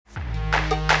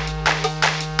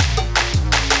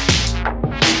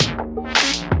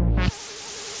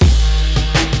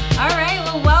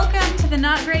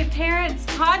Parents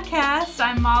podcast.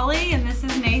 I'm Molly and this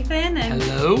is Nathan. And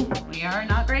hello. We are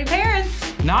not great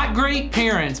parents. Not great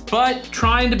parents, but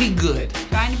trying to be good.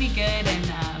 Trying to be good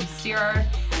and steer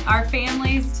our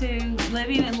families to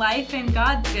living in life in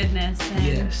God's goodness. And,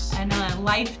 yes. And a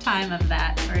lifetime of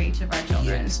that for each of our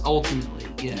children. Yes, ultimately.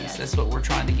 Yes, that's what we're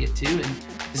trying to get to. And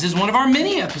this is one of our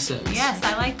mini episodes. Yes,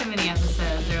 I like the mini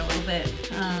episodes. They're a little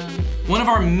bit... one of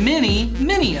our mini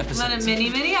episodes. One of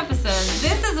mini episodes.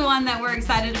 This is one that we're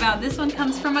excited about. This one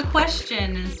comes from a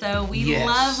question. And so we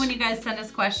love when you guys send us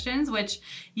questions, which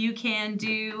you can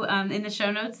do in the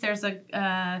show notes. There's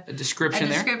a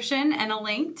description and a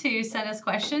link to send us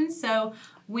questions. So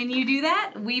when you do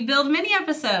that, we build mini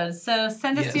episodes. So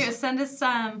send us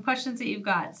some questions that you've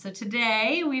got. So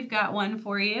today we've got one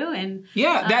for you. And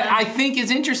that I think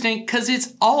is interesting because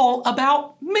it's all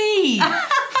about me.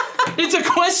 It's a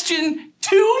question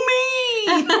to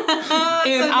me. And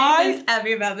so I'm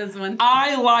happy about this one.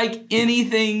 I like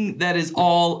anything that is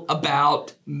all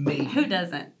about me. Who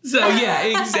doesn't? So, yeah,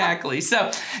 exactly.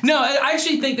 So, no, I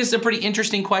actually think this is a pretty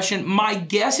interesting question. My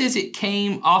guess is it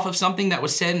came off of something that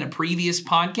was said in a previous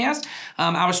podcast.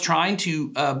 I was trying to,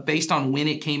 based on when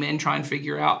it came in, try and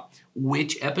figure out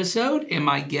which episode. And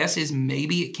my guess is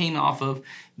maybe it came off of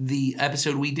the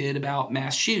episode we did about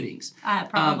mass shootings.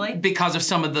 Probably. Because of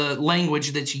some of the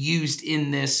language that's used in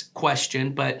this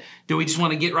question. But do we just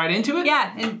want to get right into it?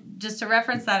 Yeah, and just to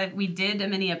reference that, we did a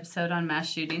mini episode on mass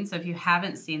shootings. So if you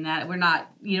haven't seen that,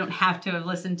 you don't have to have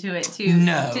listened to it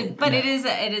but it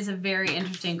is a very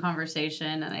interesting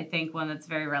conversation, and I think one that's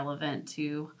very relevant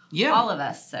to all of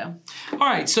us. So, all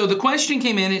right. So the question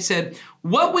came in. It said,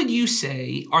 "What would you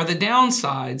say are the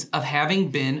downsides of having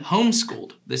been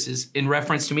homeschooled?" This is in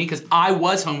reference to me because I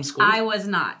was homeschooled. I was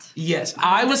not. Yes,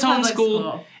 I was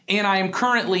homeschooled. And I am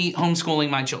currently homeschooling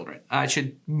my children. I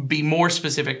should be more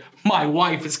specific. My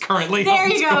wife is currently there homeschooling.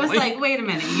 There you go. I was like, wait a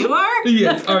minute, you are?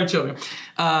 Yes, our children.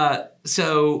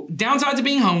 So, downsides of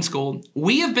being homeschooled.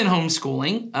 We have been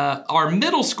homeschooling our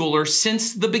middle schooler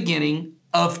since the beginning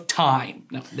of time.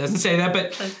 No, it doesn't say that,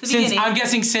 but I'm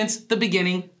guessing since the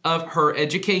beginning of her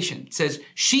education. It says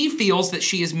she feels that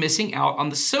she is missing out on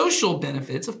the social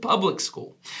benefits of public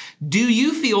school. Do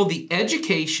you feel the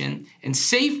education and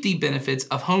safety benefits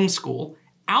of homeschool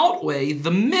outweigh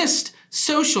the missed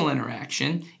social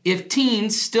interaction if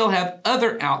teens still have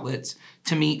other outlets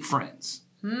to meet friends?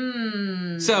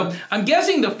 So I'm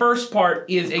guessing the first part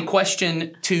is a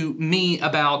question to me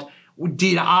about,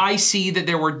 did I see that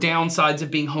there were downsides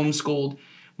of being homeschooled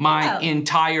my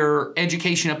entire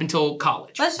education up until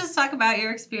college? Let's just talk about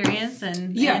your experience.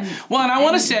 And I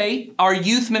want to say our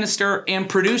youth minister and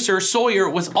producer, Sawyer,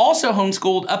 was also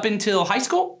homeschooled up until high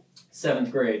school? 7th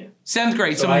grade. 7th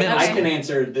grade, so I can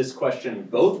answer this question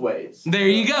both ways. There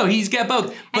you go. He's got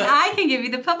both. But, and I can give you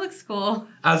the public school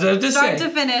start to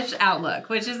finish outlook,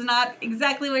 which is not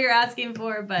exactly what you're asking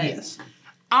for, but... Yes.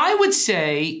 I would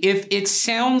say if it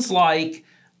sounds like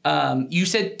you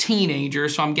said teenager,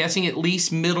 so I'm guessing at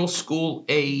least middle school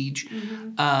age,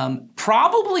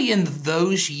 probably in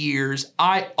those years,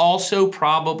 I also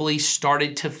probably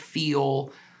started to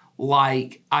feel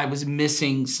like I was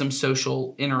missing some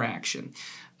social interaction.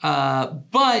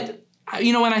 But,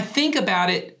 when I think about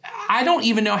it, I don't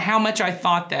even know how much I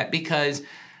thought that because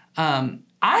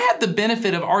I had the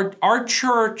benefit of our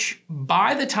church.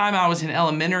 By the time I was in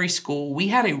elementary school, we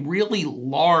had a really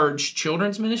large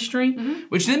children's ministry,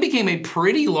 which then became a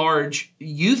pretty large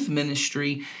youth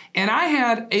ministry. And I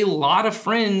had a lot of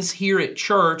friends here at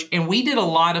church, and we did a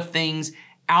lot of things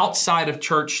outside of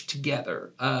church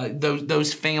together.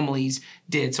 Those families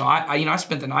did. So I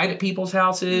spent the night at people's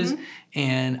houses,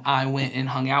 and I went and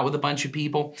hung out with a bunch of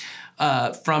people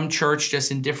from church,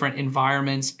 just in different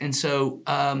environments. And so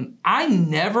I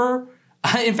never,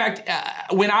 in fact,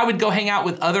 when I would go hang out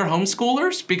with other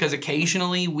homeschoolers, because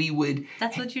occasionally we would...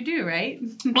 That's what you do, right?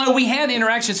 Well, we had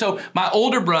interaction. So my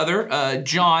older brother,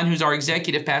 John, who's our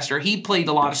executive pastor, he played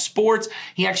a lot of sports.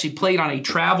 He actually played on a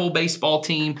travel baseball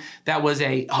team that was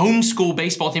a homeschool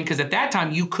baseball team, because at that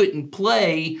time you couldn't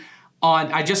play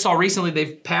on... I just saw recently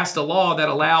they've passed a law that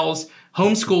allows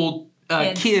homeschool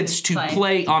kids to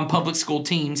play on public school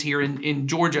teams here in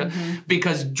Georgia,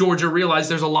 because Georgia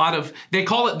realized there's a lot of, they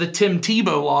call it the Tim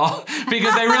Tebow law,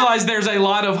 because they realize there's a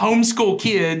lot of homeschool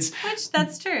kids. Which,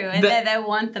 that's true. And they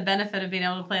want the benefit of being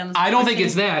able to play on the school I don't think team.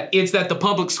 it's that. It's that the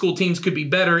public school teams could be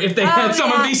better if they had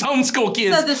some of these homeschool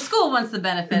kids. So the school wants the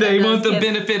benefit. They want the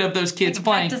benefit of those kids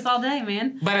playing. Practice all day,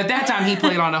 man. But at that time, he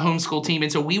played on a homeschool team,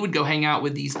 and so we would go hang out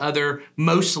with these other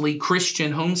mostly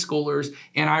Christian homeschoolers,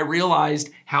 and I realized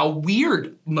how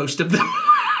weird most of them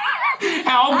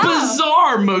how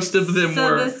bizarre most of them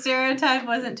were. So the stereotype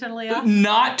wasn't totally off?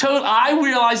 Not total. I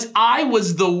realized I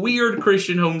was the weird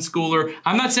Christian homeschooler.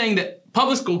 I'm not saying that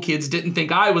public school kids didn't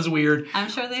think I was weird. I'm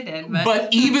sure they did.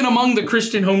 But even among the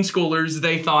Christian homeschoolers,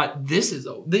 they thought,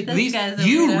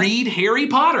 you read Harry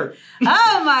Potter.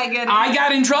 Oh my goodness. I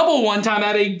got in trouble one time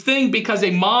at a thing because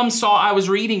a mom saw I was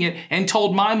reading it and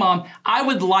told my mom, I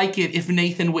would like it if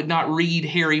Nathan would not read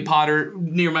Harry Potter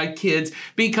near my kids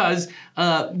because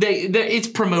it's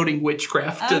promoting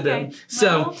witchcraft to them.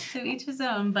 Well, to each his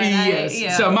own. But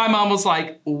yes. So my mom was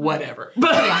like, whatever.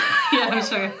 Yeah,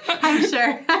 I'm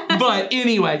sure. But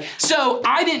anyway, so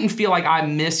I didn't feel like I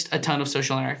missed a ton of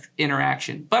social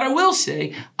interaction. But I will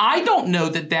say, I don't know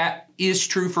that is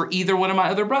true for either one of my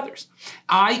other brothers.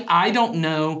 I don't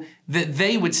know that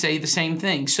they would say the same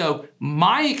thing. So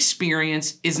my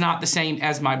experience is not the same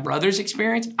as my brother's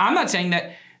experience. I'm not saying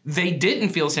that they didn't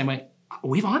feel the same way.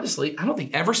 We've honestly, I don't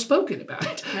think, ever spoken about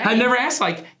it. Right. I've never asked,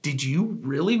 like, did you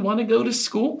really want to go to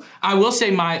school? I will say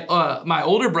my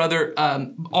older brother,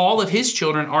 all of his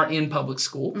children are in public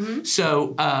school. Mm-hmm.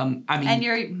 So, And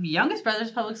your youngest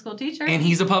brother's a public school teacher. And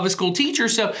he's a public school teacher.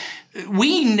 So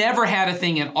we never had a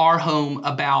thing in our home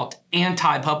about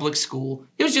anti-public school.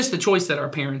 It was just the choice that our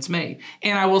parents made.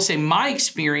 And I will say my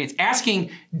experience, asking,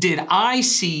 did I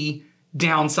see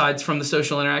downsides from the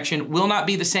social interaction, will not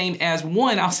be the same as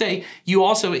one. I'll say you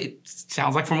also, it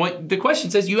sounds like from what the question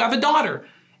says, you have a daughter.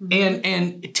 Mm-hmm.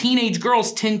 And teenage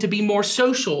girls tend to be more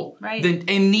social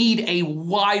and need a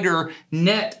wider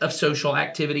net of social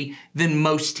activity than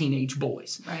most teenage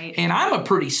boys. Right. And I'm a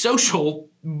pretty social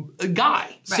guy.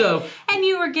 Right. So, and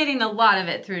you were getting a lot of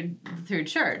it through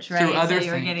church, right? Through other things.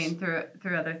 You were things. getting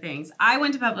through other things. I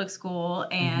went to public school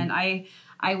and I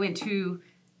went to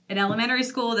an elementary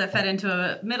school that fed into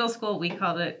a middle school. We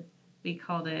called it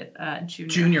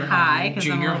junior high because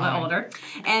I'm a little bit older.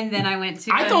 And then I went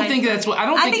to. I think it's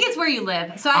where you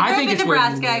live. So I grew up in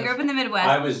Nebraska. I grew up in the Midwest.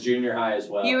 I was junior high as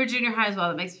well. You were junior high as well.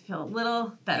 That makes me feel a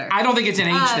little better. I don't think it's an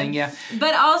age thing. Yeah.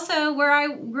 But also where I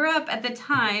grew up at the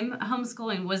time,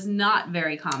 homeschooling was not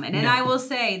very common. And I will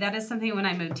say that is something when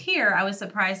I moved here, I was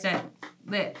surprised at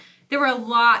that. There were a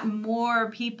lot more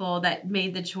people that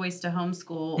made the choice to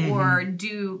homeschool or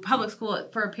do public school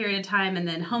for a period of time and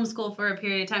then homeschool for a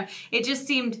period of time. It just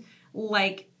seemed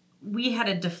like we had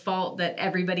a default that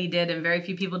everybody did and very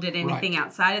few people did anything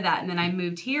outside of that. And then I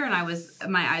moved here and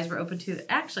my eyes were open to,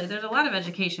 actually, there's a lot of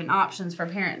education options for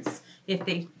parents if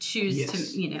they choose to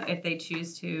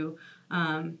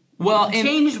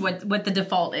change what the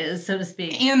default is, so to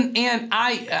speak. And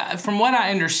I, from what I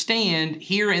understand,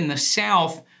 here in the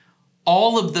South,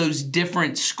 all of those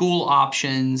different school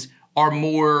options are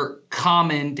more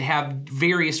common to have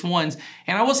various ones.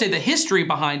 And I will say the history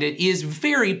behind it is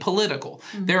very political.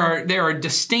 Mm-hmm. There are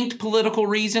distinct political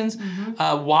reasons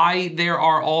why there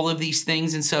are all of these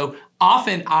things. And so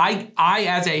often I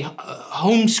as a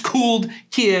homeschooled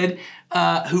kid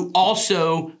who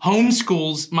also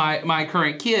homeschools my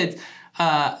current kids,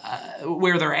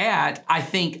 where they're at, I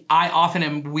think I often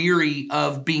am weary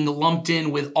of being lumped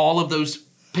in with all of those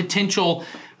potential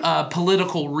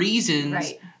political reasons.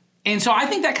 Right. And so I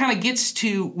think that kind of gets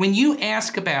to when you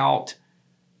ask about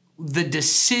the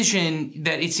decision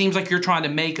that it seems like you're trying to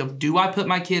make of, do I put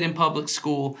my kid in public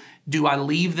school? Do I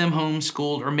leave them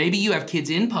homeschooled? Or maybe you have kids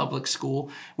in public school,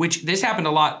 which this happened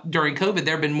a lot during COVID.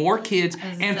 There have been more kids,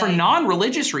 and for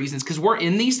non-religious reasons, because we're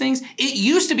in these things. It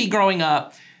used to be growing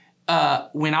up,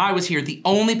 when I was here, the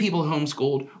only people who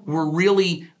homeschooled were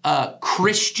really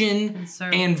Christian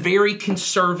and very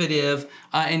conservative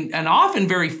and often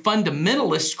very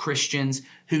fundamentalist Christians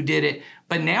who did it.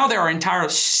 But now there are entire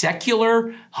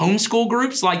secular homeschool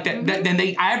groups like that. Then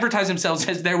they advertise themselves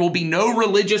as there will be no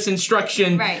religious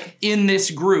instruction in this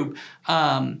group.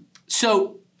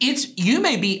 So you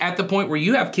may be at the point where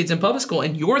you have kids in public school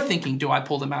and you're thinking, do I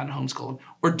pull them out and homeschool them?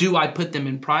 Or do I put them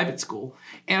in private school?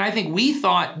 And I think we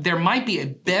thought there might be a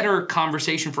better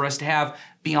conversation for us to have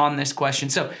beyond this question.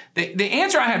 So the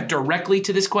answer I have directly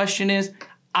to this question is,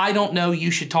 I don't know, you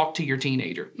should talk to your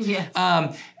teenager. Yes.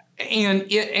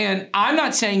 And I'm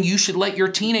not saying you should let your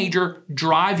teenager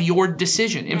drive your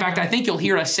decision. In fact, I think you'll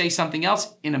hear us say something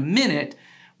else in a minute.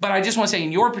 But I just want to say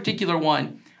in your particular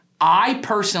one, I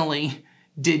personally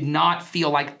did not feel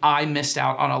like I missed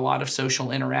out on a lot of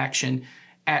social interaction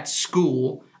at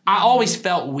school. I always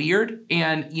felt weird.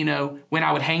 And, when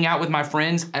I would hang out with my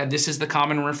friends, this is the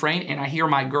common refrain, and I hear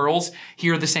my girls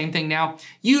hear the same thing now.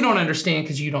 You don't understand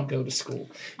because you don't go to school.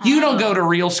 You don't go to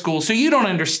real school, so you don't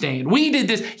understand. We did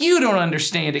this. You don't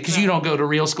understand it because you don't go to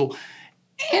real school.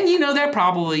 And, that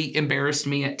probably embarrassed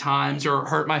me at times or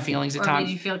hurt my feelings at times. Or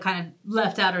made you feel kind of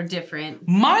left out or different.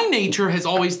 My nature has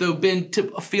always, though, been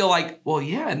to feel like, well,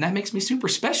 yeah, and that makes me super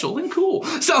special and cool.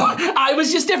 So I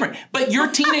was just different. But your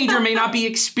teenager may not be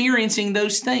experiencing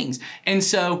those things. And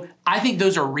so I think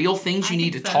those are real things you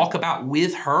need to talk about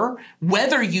with her,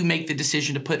 whether you make the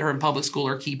decision to put her in public school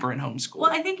or keep her in homeschool.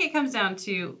 Well, I think it comes down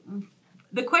to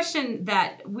the question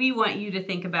that we want you to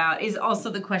think about is also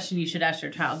the question you should ask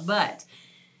your child. But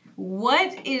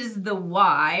what is the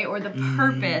why or the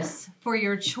purpose for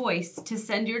your choice to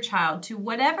send your child to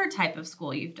whatever type of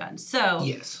school you've done? So,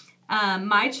 yes.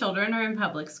 My children are in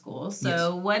public school.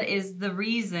 So, what is the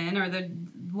reason or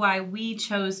why we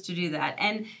chose to do that?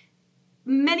 And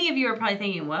many of you are probably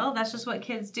thinking, well, that's just what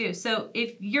kids do. So,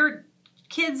 if your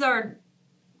kids are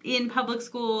in public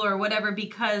school or whatever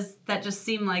because that just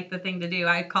seemed like the thing to do,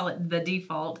 I call it the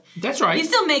default. That's right. You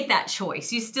still make that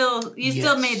choice. You still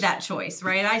made that choice,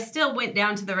 right? I still went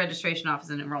down to the registration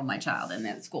office and enrolled my child in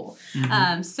that school.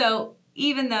 So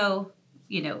even though,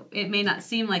 it may not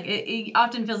seem like it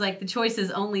often feels like the choice is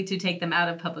only to take them out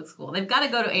of public school. They've got to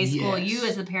go to a school. You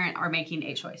as a parent are making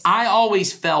a choice. I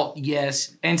always felt,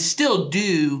 yes, and still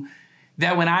do,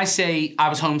 that when I say I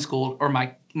was homeschooled or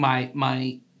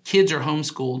my kids are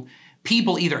homeschooled,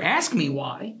 people either ask me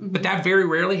why, but that very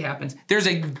rarely happens. There's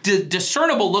a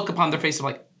discernible look upon their face of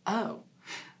like, oh,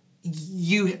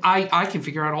 I can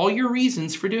figure out all your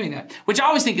reasons for doing that, which I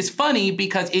always think is funny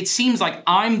because it seems like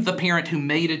I'm the parent who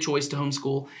made a choice to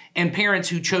homeschool, and parents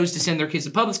who chose to send their kids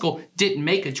to public school didn't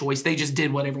make a choice. They just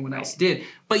did what everyone else did.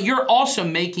 But you're also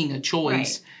making a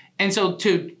choice. Right. And so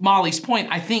to Molly's point,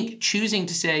 I think choosing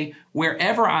to say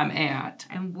wherever I'm at.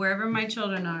 And wherever my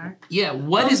children are. Yeah,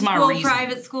 what is my reason?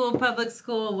 Private school, public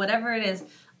school, whatever it is,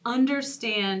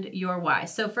 understand your why.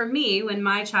 So for me, when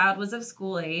my child was of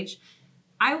school age,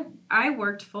 I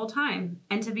worked full time.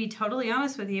 And to be totally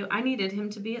honest with you, I needed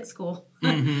him to be at school.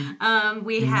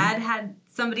 We had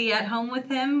somebody at home with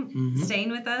him, staying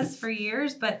with us for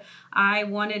years, but I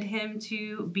wanted him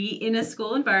to be in a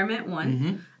school environment,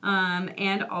 one.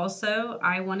 And also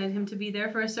I wanted him to be there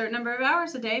for a certain number of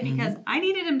hours a day because I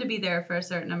needed him to be there for a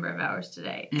certain number of hours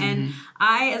today. And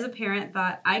I, as a parent,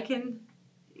 thought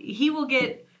he will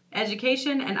get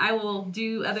education and I will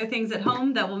do other things at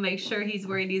home that will make sure he's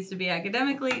where he needs to be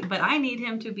academically, but I need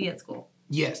him to be at school.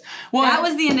 Yes. Well, that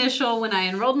was the initial, when I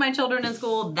enrolled my children in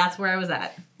school, that's where I was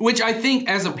at. Which I think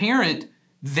as a parent,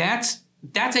 that's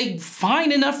a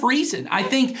fine enough reason. I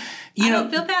think, I don't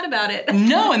feel bad about it.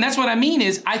 No, and that's what I mean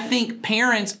is I think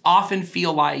parents often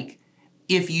feel like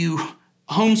if you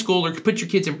homeschool or put your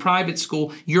kids in private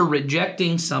school, you're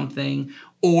rejecting something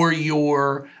or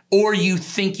you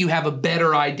think you have a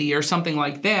better idea or something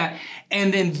like that.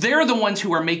 And then they're the ones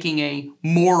who are making a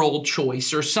moral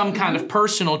choice or some kind of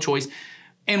personal choice.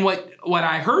 And what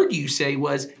I heard you say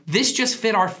was, this just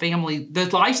fit our family. The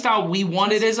lifestyle we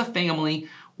wanted as a family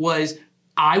was,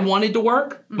 I wanted to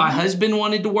work. My husband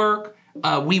wanted to work.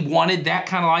 We wanted that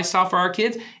kind of lifestyle for our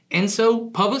kids. And so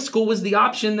public school was the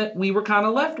option that we were kind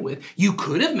of left with. You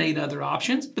could have made other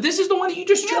options, but this is the one that you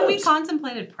just chose. We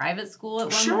contemplated private school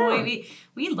at one point.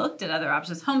 We looked at other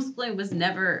options. Homeschooling was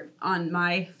never on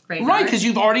my radar. Right, because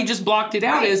you've already just blocked it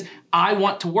out as, I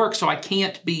want to work, so I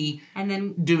can't be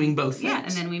doing both things. Yeah,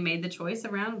 and then we made the choice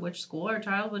around which school our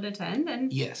child would attend.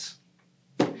 And yes.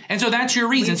 And so that's your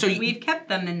reason. We've kept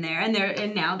them in there,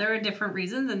 and now there are different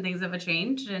reasons, and things have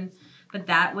changed, but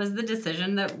that was the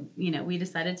decision that we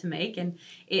decided to make. And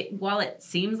while it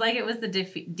seems like it was the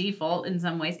default in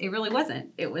some ways, it really wasn't.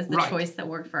 It was the choice that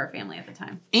worked for our family at the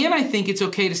time. And I think it's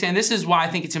okay to say, and this is why I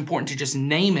think it's important to just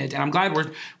name it. And I'm glad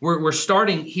we're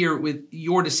starting here with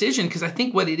your decision, because I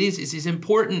think what it is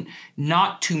important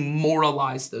not to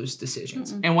moralize those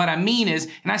decisions. And what I mean is,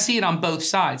 and I see it on both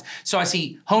sides. So I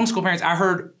see homeschool parents. I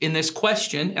heard in this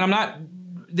question, and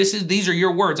these are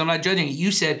your words. I'm not judging it.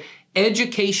 You said,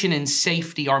 education and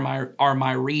safety are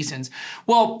my reasons.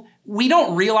 Well, we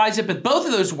don't realize it, but both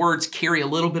of those words carry a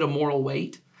little bit of moral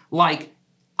weight. Like,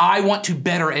 I want to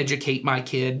better educate my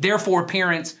kid. Therefore,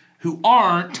 parents who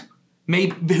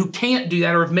who can't do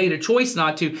that or have made a choice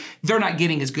not to, they're not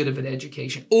getting as good of an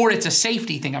education. Or it's a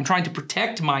safety thing. I'm trying to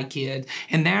protect my kid,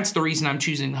 and that's the reason I'm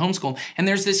choosing homeschool. And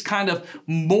there's this kind of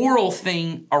moral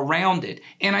thing around it.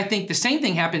 And I think the same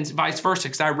thing happens vice versa,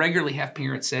 because I regularly have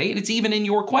parents say, and it's even in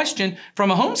your question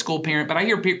from a homeschool parent, but I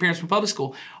hear parents from public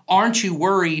school, aren't you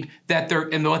worried that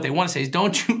and what they want to say is,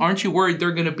 aren't you worried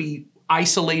they're going to be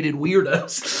isolated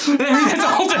weirdos? I mean, that's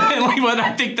ultimately what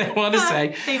I think they want to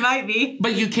say. They might be.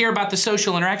 But you care about the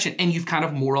social interaction, and you've kind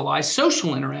of moralized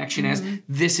social interaction as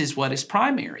this is what is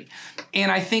primary.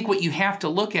 And I think what you have to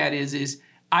look at is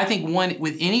I think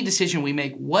with any decision we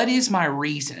make, what is my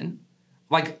reason?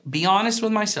 Like, be honest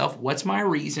with myself. What's my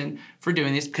reason for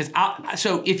doing this? Because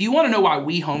so if you want to know why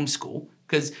we homeschool,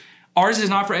 because ours is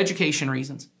not for education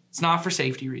reasons. It's not for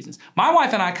safety reasons. My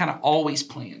wife and I kind of always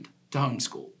planned to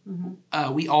homeschool.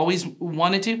 Mm-hmm. We always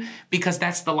wanted to because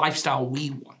that's the lifestyle we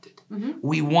wanted. Mm-hmm.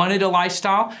 We wanted a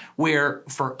lifestyle where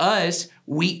for us,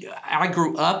 I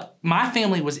grew up, my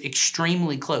family was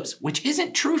extremely close, which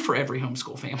isn't true for every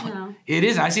homeschool family. No. It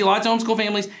is. I see lots of homeschool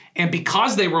families, and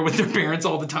because they were with their parents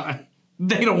all the time,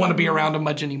 they don't want to be around them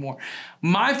much anymore.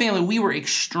 My family, we were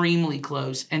extremely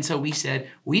close. And so we said,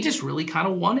 we just really kind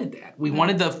of wanted that. We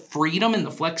wanted the freedom and the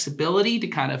flexibility to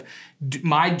kind of,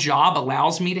 my job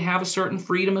allows me to have a certain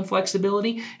freedom and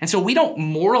flexibility. And so we don't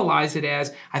moralize it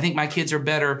as, I think my kids are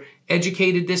better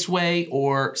educated this way,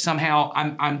 or somehow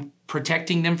I'm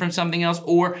protecting them from something else.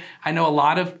 Or I know a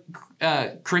lot of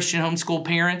Christian homeschool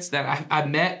parents that I've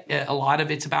met, a lot of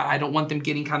it's about, I don't want them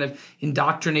getting kind of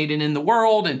indoctrinated in the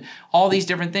world and all these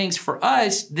different things. For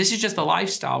us, this is just the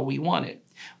lifestyle we wanted.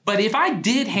 But if I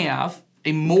did have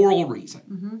a moral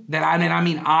reason that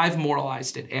I've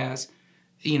moralized it as,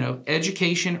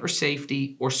 education or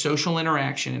safety or social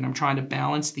interaction, and I'm trying to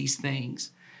balance these things,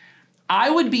 I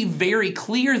would be very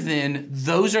clear then,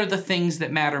 those are the things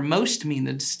that matter most to me in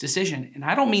this decision. And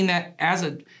I don't mean that as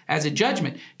a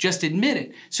judgment, just admit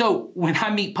it. So when I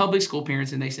meet public school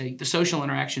parents and they say, the social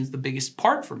interaction is the biggest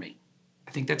part for me,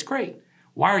 I think that's great.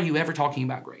 Why are you ever talking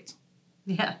about grades?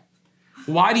 Yeah.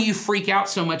 Why do you freak out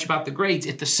so much about the grades?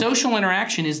 If the social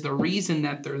interaction is the reason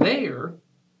that they're there,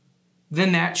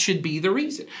 then that should be the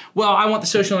reason. Well, I want the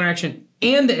social interaction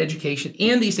and the education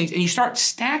and these things. And you start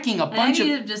stacking a bunch of...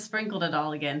 you've just sprinkled it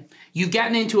all again. You've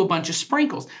gotten into a bunch of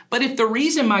sprinkles. But if the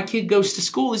reason my kid goes to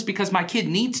school is because my kid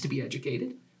needs to be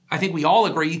educated, I think we all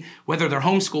agree, whether they're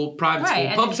homeschooled, private school,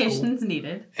 public school. Education's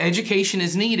needed. Education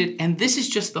is needed. And this is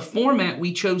just the format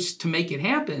we chose to make it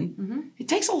happen. Mm-hmm. It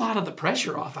takes a lot of the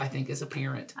pressure off, I think, as a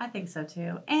parent. I think so,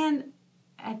 too. And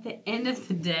at the end of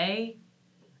the day,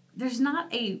 there's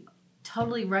not a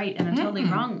totally right and a totally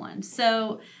wrong one.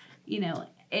 So,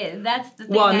 that's the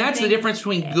thing. Well, and that's the difference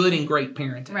between good and great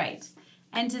parenting. Right.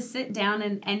 And to sit down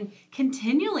and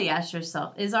continually ask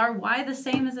yourself, is our why the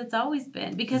same as it's always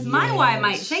been? Because my why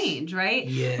might change, right?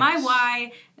 Yes. My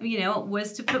why,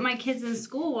 was to put my kids in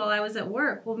school while I was at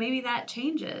work. Well, maybe that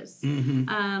changes.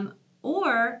 Mm-hmm.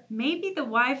 Or maybe the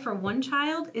why for one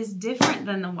child is different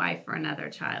than the why for another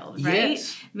child, right?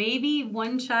 Yes. Maybe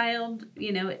one child,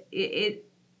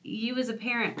 you as a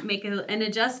parent make an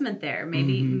adjustment there.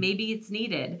 Maybe it's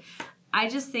needed. I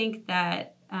just think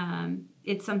that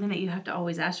it's something that you have to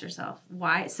always ask yourself.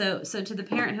 Why? So to the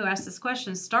parent who asked this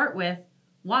question, start with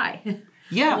why.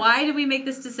 Yeah. Why did we make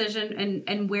this decision,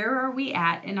 and where are we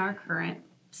at in our current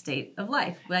state of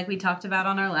life? Like we talked about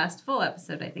on our last full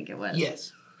episode, I think it was.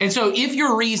 Yes. And so if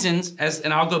your reasons,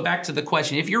 and I'll go back to the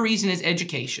question, if your reason is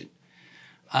education,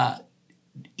 has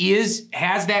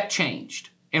that changed?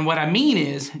 And what I mean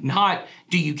is not,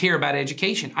 do you care about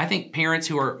education? I think parents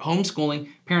who are homeschooling,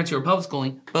 parents who are public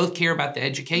schooling, both care about the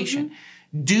education.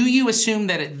 Mm-hmm. Do you assume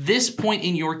that at this point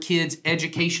in your kids'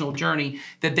 educational journey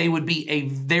that there would be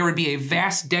a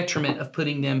vast detriment of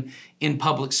putting them in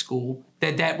public school,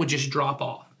 that would just drop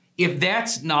off? If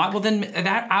that's not, well then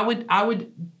that I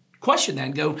would question that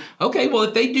and go, okay, well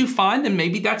if they do fine, then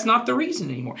maybe that's not the reason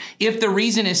anymore. If the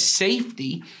reason is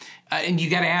safety, and you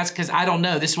got to ask, because I don't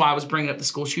know, this is why I was bringing up the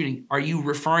school shooting. Are you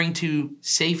referring to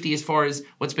safety as far as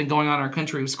what's been going on in our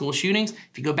country with school shootings?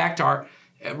 If you go back to our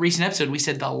recent episode, we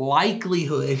said the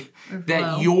likelihood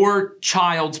that your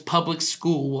child's public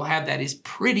school will have that is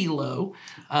pretty low.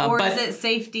 Or is it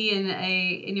safety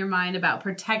in your mind about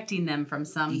protecting them from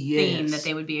some theme that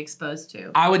they would be exposed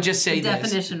to? I would just say the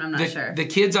definition, I'm not sure. The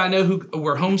kids I know who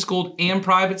were homeschooled and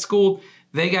private schooled,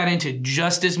 they got into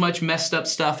just as much messed up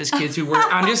stuff as kids who were,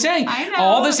 I'm just saying,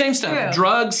 all the same stuff. True.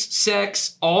 Drugs,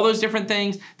 sex, all those different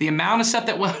things. The amount of stuff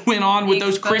that went on with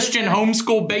those Christian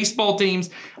homeschool baseball teams,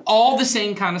 all the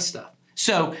same kind of stuff.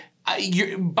 So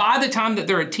by the time that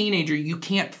they're a teenager, you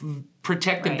can't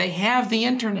protect them. Right. They have the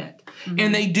internet. Mm-hmm.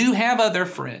 And they do have other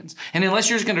friends. And unless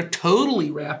you're just going to totally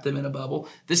wrap them in a bubble,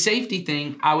 the safety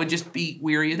thing, I would just be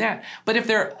weary of that. But if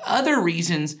there are other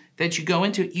reasons that you go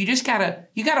into it,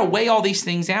 you gotta weigh all these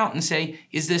things out and say,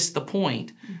 is this the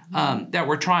point that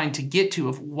we're trying to get to?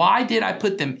 Of why did I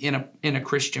put them in a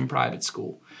Christian private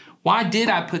school? Why did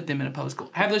I put them in a public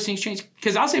school? Have those things changed?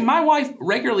 Because I'll say my wife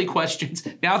regularly questions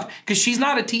now, because she's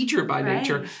not a teacher by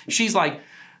nature. She's like,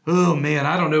 oh man,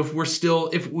 I don't know if we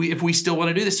still want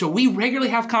to do this. So we regularly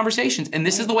have conversations, and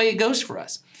this is the way it goes for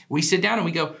us. We sit down and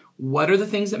we go, what are the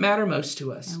things that matter most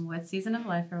to us? And what season of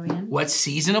life are we in? What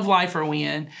season of life are we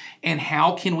in? And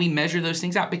how can we measure those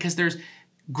things out? Because there's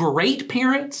great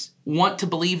parents want to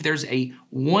believe there's a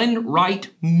one right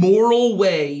moral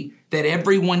way that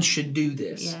everyone should do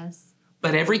this. Yes.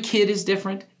 But every kid is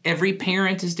different. Every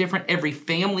parent is different. Every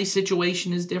family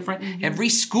situation is different. Mm-hmm. Every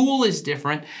school is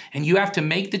different. And you have to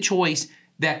make the choice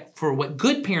that for what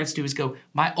good parents do is go,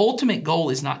 my ultimate goal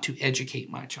is not to educate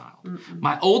my child. Mm-mm.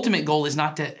 My ultimate goal is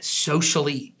not to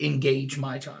socially engage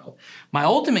my child. My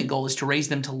ultimate goal is to raise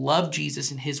them to love Jesus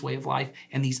and his way of life.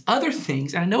 And these other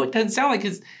things, and I know it doesn't sound like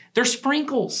it, they're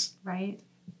sprinkles. Right.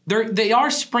 They are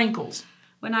sprinkles.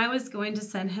 When I was going to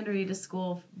send Henry to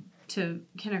school, to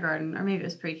kindergarten, or maybe it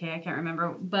was pre-K, I can't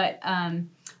remember. But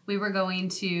we were going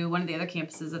to one of the other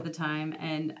campuses at the time,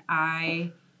 and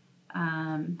I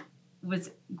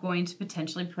was going to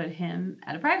potentially put him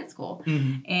at a private school.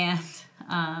 Mm-hmm.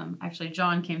 And actually,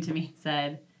 John came to me and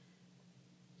said,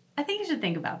 I think you should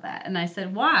think about that. And I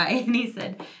said, why? And he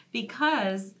said,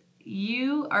 because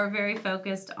you are very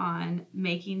focused on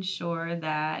making sure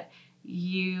that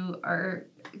you are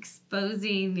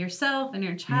exposing yourself and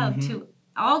your child mm-hmm. to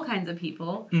all kinds of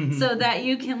people mm-hmm. so that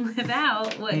you can live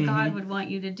out what mm-hmm. God would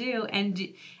want you to do.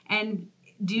 And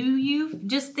do you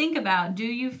just think about, do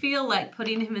you feel like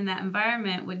putting him in that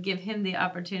environment would give him the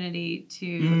opportunity to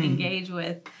engage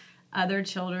with other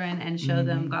children and show mm-hmm.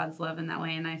 them God's love in that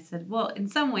way? And I said, well, in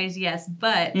some ways, yes,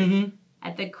 but mm-hmm.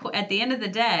 at the end of the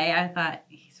day, I thought,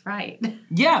 right.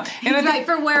 Yeah. And he's right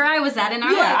for where I was at in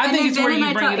our life. I think it's where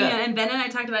you bring it up. And Ben and I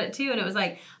talked about it too, and it was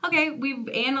like, okay,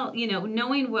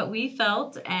 knowing what we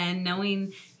felt and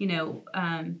knowing,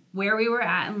 where we were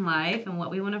at in life and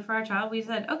what we wanted for our child, we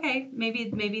said, okay,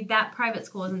 maybe that private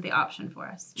school isn't the option for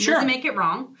us. It doesn't make it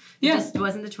wrong. Yeah. It just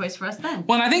wasn't the choice for us then.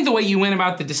 Well, and I think the way you went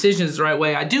about the decision is the right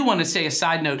way. I do want to say a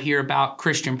side note here about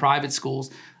Christian private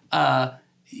schools.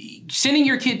 Sending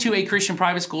your kid to a Christian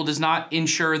private school does not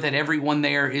ensure that everyone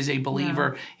there is a believer.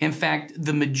 No. In fact,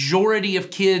 the majority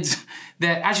of kids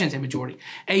I shouldn't say majority.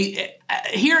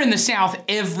 Here in the South,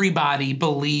 everybody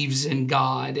believes in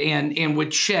God and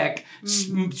would check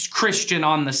mm-hmm. Christian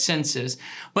on the census.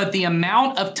 But the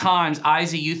amount of times I,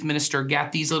 as a youth minister,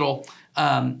 got these little...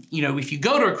 if you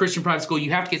go to a Christian private school,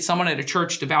 you have to get someone at a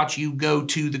church to vouch you go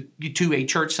to a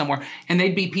church somewhere. And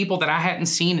they'd be people that I hadn't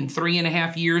seen in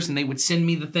 3.5 years, and they would send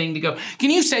me the thing to go,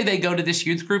 can you say they go to this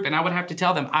youth group? And I would have to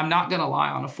tell them, I'm not going to lie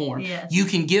on a form. Yes. You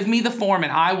can give me the form,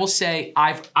 and I will say,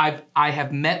 I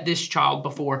have met this child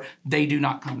before. They do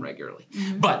not come regularly.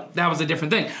 Mm-hmm. But that was a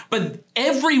different thing. But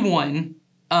everyone...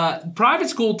 private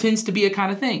school tends to be a kind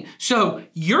of thing. So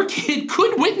your kid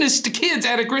could witness to kids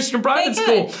at a Christian private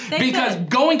school because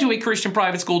going to a Christian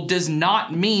private school does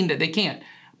not mean that they can't.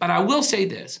 But I will say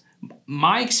this.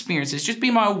 My experience is just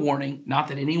be my warning, not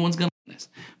that anyone's going to learn this.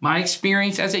 My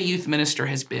experience as a youth minister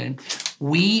has been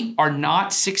we are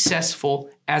not successful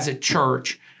as a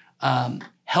church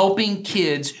helping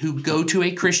kids who go to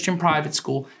a Christian private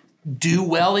school do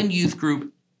well in youth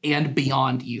group and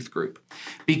beyond youth group.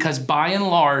 Because by and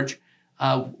large,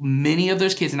 many of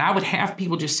those kids, and I would have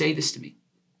people just say this to me,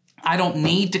 I don't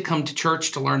need to come to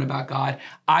church to learn about God.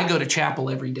 I go to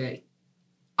chapel every day.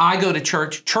 I go to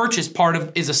church. Church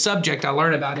is a subject I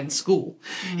learn about in school.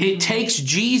 Mm-hmm. It takes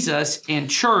Jesus and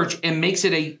church and makes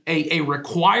it a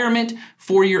requirement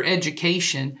for your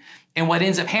education. And what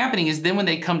ends up happening is then when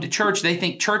they come to church, they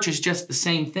think church is just the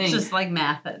same thing. It's just like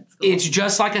math at school. It's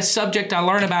just like a subject I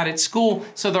learn about at school.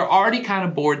 So they're already kind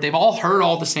of bored. They've all heard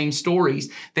all the same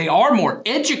stories. They are more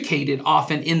educated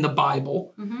often in the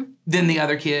Bible mm-hmm. than the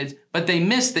other kids. But they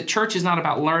miss that church is not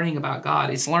about learning about God.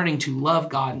 It's learning to love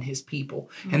God and his people.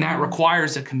 Mm-hmm. And that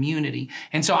requires a community.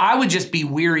 And so I would just be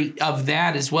weary of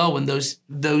that as well when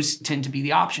those tend to be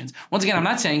the options. Once again, I'm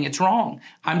not saying it's wrong.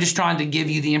 I'm just trying to give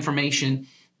you the information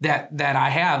that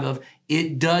I have of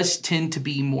it does tend to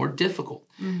be more difficult.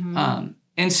 Mm-hmm.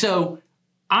 And so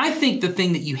I think the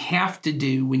thing that you have to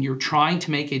do when you're trying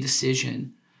to make a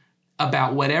decision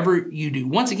about whatever you do,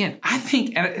 once again, I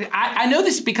think, and I know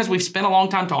this because we've spent a long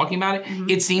time talking about it. Mm-hmm.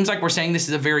 It seems like we're saying this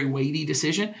is a very weighty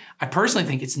decision. I personally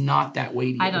think it's not that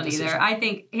weighty. I don't either. I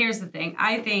think, here's the thing.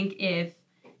 I think if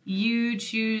you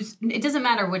choose, it doesn't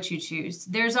matter what you choose.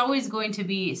 There's always going to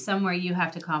be somewhere you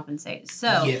have to compensate.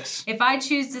 So yes. If I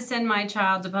choose to send my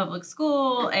child to public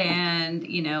school and,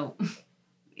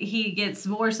 he gets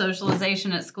more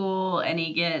socialization at school and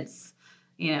he gets,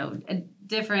 a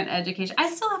different education,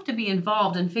 I still have to be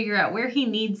involved and figure out where he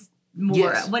needs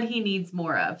more, yes. what he needs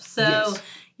more of. So,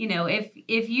 yes.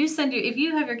 If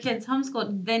you have your kids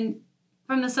homeschooled, then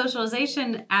from the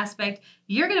socialization aspect,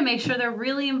 you're going to make sure they're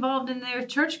really involved in their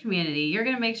church community. You're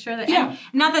going to make sure that,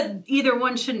 not that either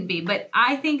one shouldn't be, but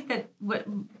I think that what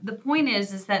the point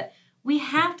is that we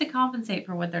have to compensate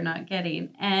for what they're not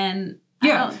getting. And I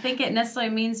don't think it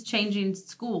necessarily means changing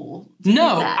school.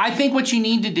 No, I think what you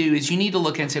need to do is you need to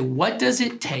look and say, what does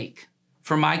it take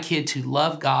for my kid to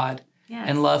love God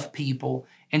and love people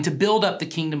and to build up the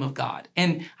kingdom of God?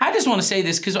 And I just want to say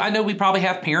this because I know we probably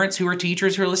have parents who are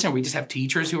teachers who are listening. We just have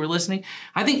teachers who are listening.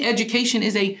 I think education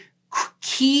is a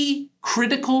key,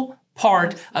 critical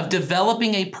part of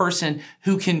developing a person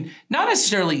who can not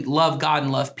necessarily love God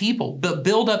and love people, but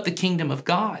build up the kingdom of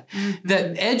God. Mm-hmm.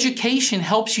 That education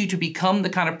helps you to become the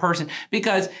kind of person,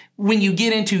 because when you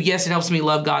get into, yes, it helps me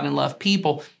love God and love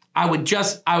people, I would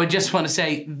just want to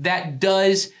say that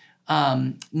does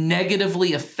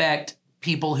negatively affect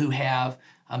people who have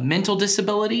mental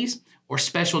disabilities or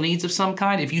special needs of some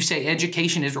kind. If you say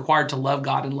education is required to love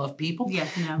God and love people,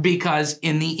 because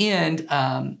in the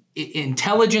end,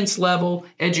 intelligence level,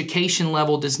 education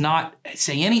level does not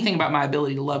say anything about my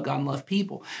ability to love God and love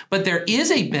people. But there is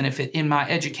a benefit in my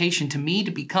education to me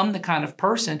to become the kind of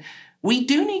person. We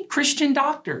do need Christian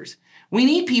doctors. We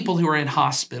need people who are in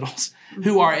hospitals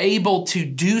who are able to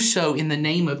do so in the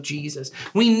name of Jesus.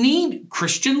 We need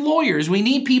Christian lawyers. We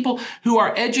need people who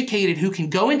are educated, who can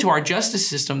go into our justice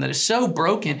system that is so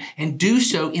broken and do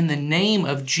so in the name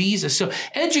of Jesus. So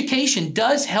education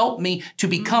does help me to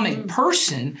become a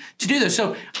person to do this.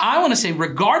 So I want to say,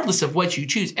 regardless of what you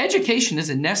choose, education is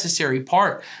a necessary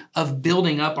part of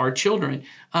building up our children.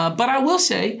 But I will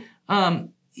say,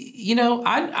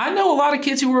 I know a lot of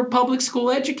kids who were public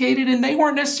school educated and they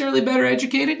weren't necessarily better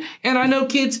educated. And I know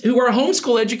kids who are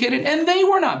homeschool educated and they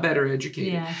were not better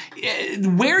educated. Yeah.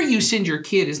 Where you send your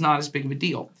kid is not as big of a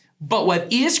deal. But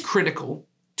what is critical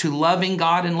to loving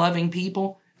God and loving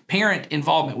people, parent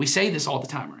involvement. We say this all the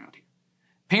time around here.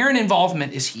 Parent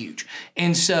involvement is huge.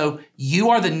 And so you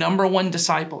are the number one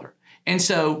discipler. And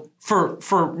so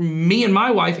for me and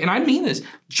my wife, and I mean this,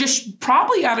 just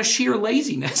probably out of sheer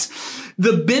laziness,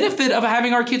 the benefit of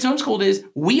having our kids homeschooled is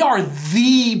we are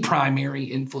the primary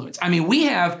influence. I mean, we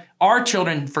have our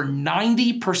children for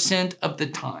 90% of the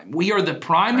time. We are the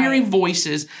primary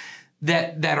voices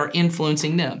that are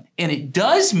influencing them. And it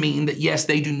does mean that, yes,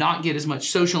 they do not get as much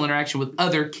social interaction with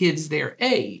other kids their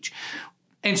age.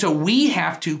 And so we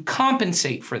have to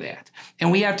compensate for that.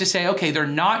 And we have to say, okay, they're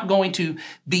not going to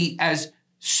be as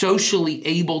socially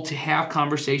able to have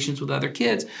conversations with other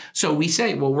kids. So we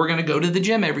say, well, we're going to go to the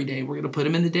gym every day. We're going to put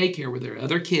them in the daycare where there are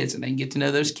other kids and they can get to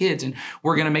know those kids. And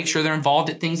we're going to make sure they're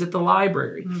involved at things at the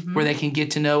library where they can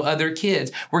get to know other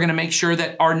kids. We're going to make sure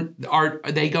that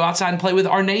they go outside and play with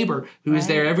our neighbor who is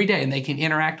there every day and they can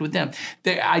interact with them.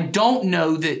 I don't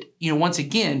know that, once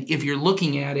again, if you're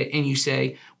looking at it and you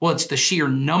say, well, it's the sheer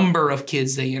number of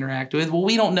kids they interact with. Well,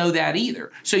 we don't know that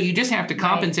either. So you just have to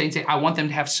compensate and say, I want them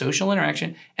to have social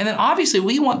interaction. And then obviously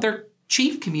we want their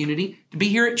chief community to be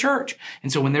here at church.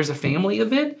 And so when there's a family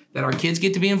event that our kids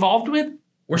get to be involved with,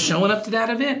 we're showing up to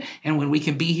that event. And when we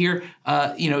can be here,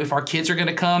 if our kids are going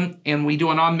to come and we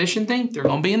do an on-mission thing, they're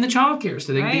going to be in the childcare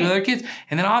so they can be with their kids.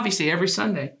 And then obviously every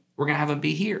Sunday, we're going to have them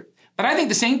be here. But I think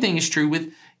the same thing is true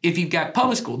with if you've got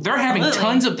public school. They're having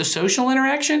tons of the social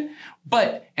interaction,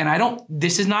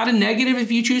 this is not a negative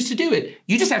if you choose to do it.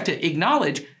 You just have to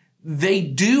acknowledge they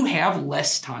do have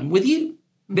less time with you.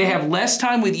 They have less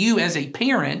time with you as a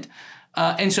parent.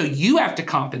 And so you have to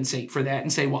compensate for that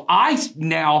and say, well, I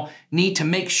now need to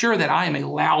make sure that I am a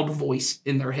loud voice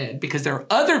in their head because there are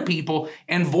other people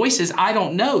and voices I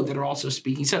don't know that are also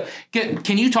speaking. So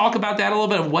can you talk about that a little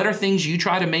bit of what are things you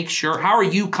try to make sure? How are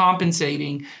you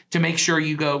compensating to make sure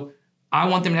you go, I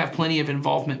want them to have plenty of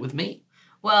involvement with me?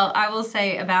 Well, I will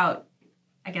say I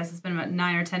guess it's been about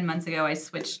 9 or 10 months ago, I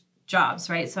switched jobs,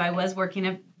 right? So I was working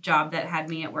a job that had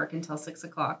me at work until 6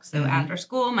 o'clock. So after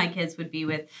school, my kids would be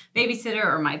with babysitter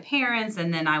or my parents,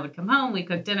 and then I would come home, we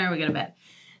cook dinner, we go to bed.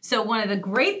 So one of the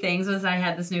great things was I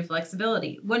had this new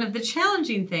flexibility. One of the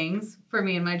challenging things for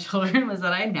me and my children was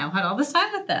that I now had all this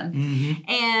time with them.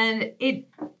 Mm-hmm. And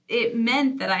it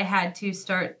meant that I had to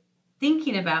start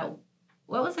thinking about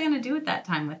what was I going to do with that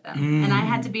time with them? Mm. And I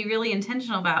had to be really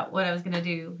intentional about what I was going to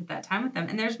do with that time with them.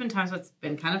 And there's been times where it's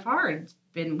been kind of hard.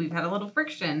 We've had a little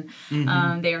friction.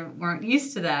 Mm-hmm. They weren't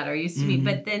used to that or used to me.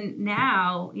 But then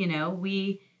now,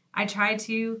 I try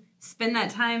to spend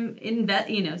that time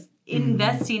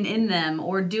investing in them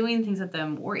or doing things with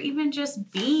them or even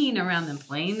just being around them,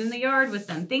 playing in the yard with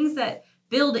them, things that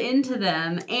build into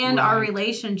them and our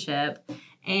relationship.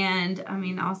 And I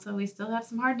mean, also we still have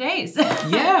some hard days.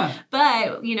 Yeah.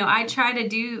 But, I try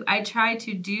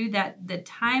to do that. The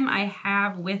time I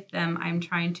have with them, I'm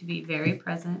trying to be very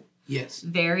present. Yes.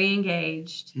 Very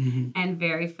engaged, and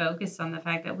very focused on the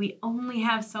fact that we only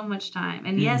have so much time.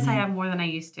 And yes, I have more than I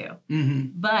used to,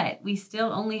 but we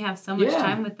still only have so much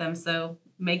time with them. So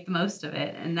make the most of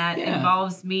it. And that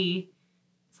involves me.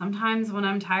 Sometimes when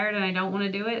I'm tired and I don't want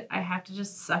to do it, I have to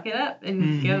just suck it up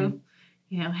and go.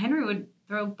 Henry would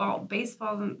throw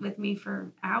baseballs with me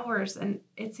for hours, and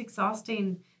it's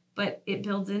exhausting, but it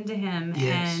builds into him.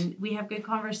 Yes. And we have good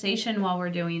conversation while we're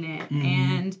doing it.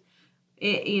 And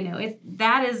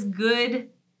that is good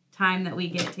time that we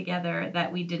get together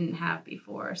that we didn't have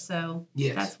before. So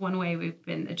that's one way we've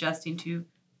been adjusting to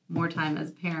more time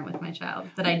as a parent with my child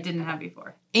that I didn't have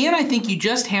before. And I think you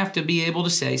just have to be able to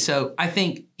say, so I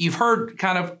think you've heard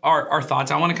kind of our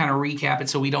thoughts. I want to kind of recap it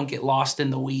so we don't get lost in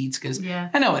the weeds, because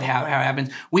I know how it happens.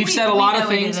 We've said a lot of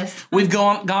things. We've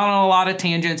gone on a lot of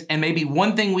tangents, and maybe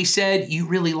one thing we said you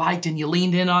really liked and you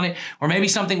leaned in on it, or maybe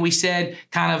something we said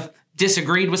kind of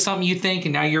disagreed with something you think,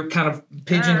 and now you're kind of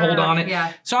pigeonholed on it.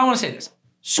 Yeah. So I want to say this.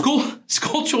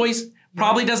 School choice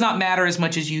probably does not matter as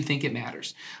much as you think it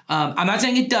matters. I'm not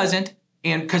saying it doesn't,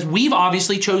 and because we've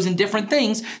obviously chosen different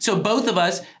things. So both of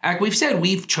us, like we've said,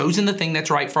 we've chosen the thing that's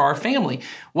right for our family.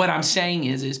 What I'm saying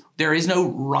is there is no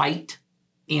right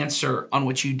answer on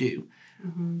what you do.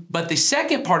 But the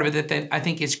second part of it that I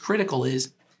think is critical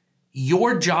is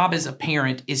your job as a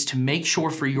parent is to make sure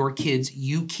for your kids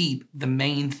you keep the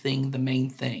main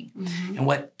thing. And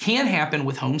what can happen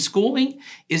with homeschooling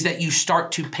is that you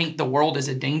start to paint the world as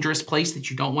a dangerous place that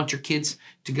you don't want your kids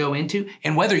to go into.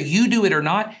 And whether you do it or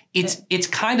not, it's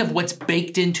kind of what's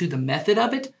baked into the method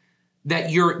of it,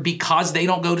 that because they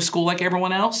don't go to school like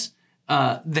everyone else,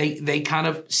 they kind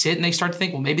of sit and they start to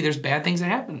think, well, maybe there's bad things that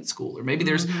happen at school, or maybe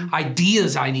there's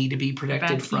ideas I need to be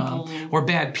protected from, or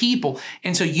bad people.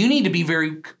 And so you need to be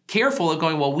very careful of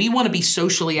going, well, we want to be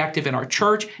socially active in our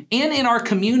church and in our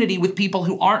community with people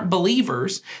who aren't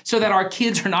believers, so that our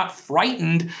kids are not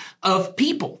frightened of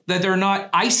people, that they're not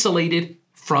isolated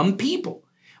from people.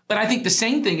 But I think the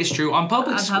same thing is true on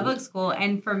public school.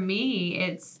 And for me,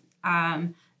 it's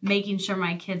making sure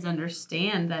my kids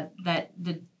understand that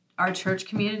our church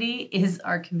community is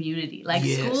our community. Like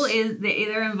school is,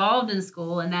 they're involved in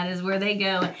school, and that is where they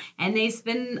go, and they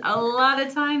spend a lot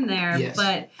of time there. Yes.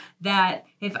 But that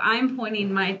if I'm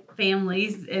pointing my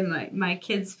family's and my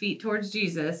kids' feet towards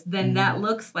Jesus, then that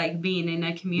looks like being in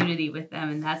a community with them,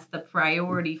 and that's the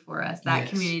priority for us. That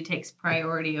community takes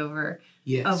priority over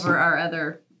our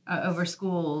other over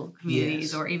school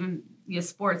communities or even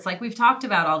sports. Like we've talked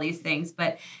about all these things,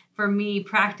 but for me,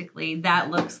 practically,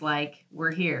 that looks like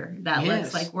we're here. That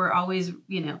looks like we're always,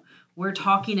 we're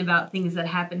talking about things that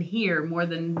happen here more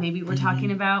than maybe we're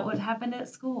talking about what happened at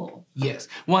school. Yes.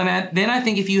 Well, then I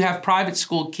think if you have private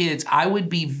school kids, I would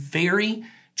be very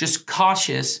just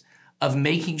cautious of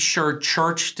making sure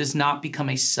church does not become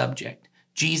a subject.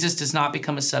 Jesus does not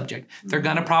become a subject. They're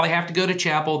going to probably have to go to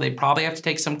chapel. They probably have to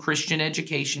take some Christian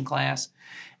education class.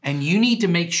 And you need to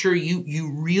make sure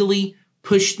you really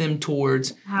push them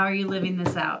towards, how are you living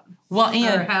this out? Well,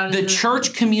 and the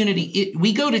church community,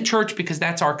 we go to church because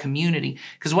that's our community.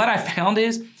 Because what I found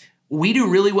is we do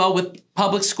really well with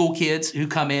public school kids who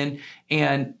come in,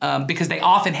 and because they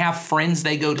often have friends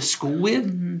they go to school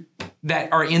with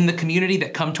that are in the community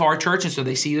that come to our church, and so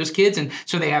they see those kids, and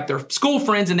so they have their school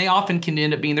friends, and they often can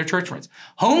end up being their church friends.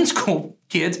 Homeschool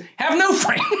kids have no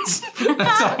friends. So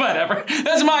whatever.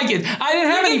 That's my kids. I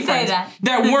didn't have any friends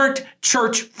that weren't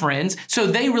church friends, so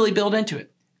they really build into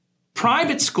it.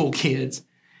 Private school kids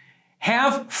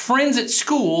have friends at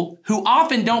school who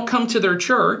often don't come to their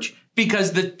church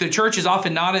because the church is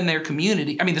often not in their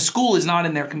community. I mean, the school is not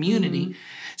in their community.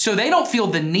 So they don't feel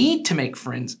the need to make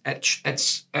friends at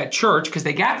church because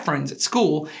they got friends at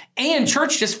school. And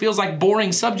church just feels like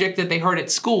boring subject that they heard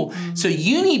at school. So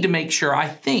you need to make sure, I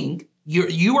think,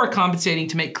 you are compensating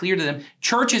to make clear to them,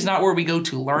 church is not where we go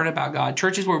to learn about God.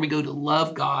 Church is where we go to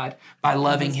love God by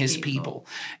loving his people.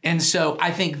 And so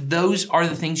I think those are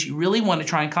the things you really want to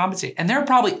try and compensate. And there are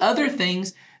probably other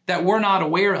things that we're not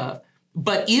aware of.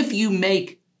 But if you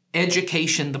make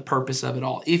education the purpose of it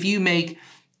all, if you make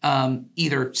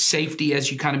either safety, as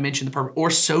you kind of mentioned, the purpose,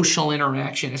 or social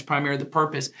interaction as primarily the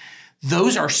purpose,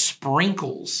 those are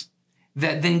sprinkles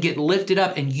that then get lifted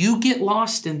up and you get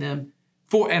lost in them.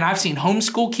 And I've seen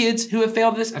homeschool kids who have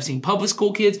failed this. I've seen public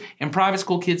school kids and private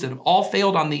school kids that have all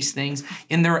failed on these things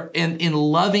in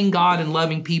loving God and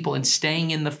loving people and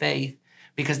staying in the faith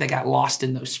because they got lost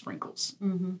in those sprinkles.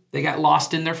 They got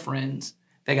lost in their friends.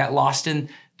 They got lost in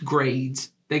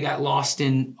grades. They got lost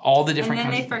in all the different kinds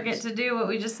of things. And then they forget to do what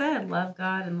we just said, love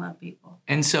God and love people.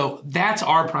 And so that's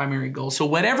our primary goal. So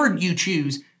whatever you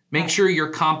choose, make sure you're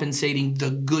compensating the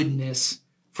goodness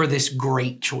for this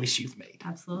great choice you've made.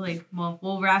 Absolutely. Well,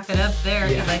 we'll wrap it up there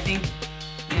because I think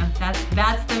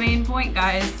that's the main point,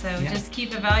 guys. So just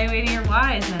keep evaluating your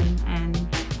whys and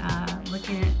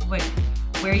looking at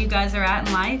where you guys are at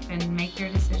in life and make your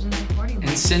decisions accordingly.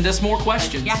 And send us more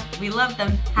questions. Yeah, we love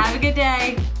them. Have a good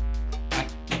day.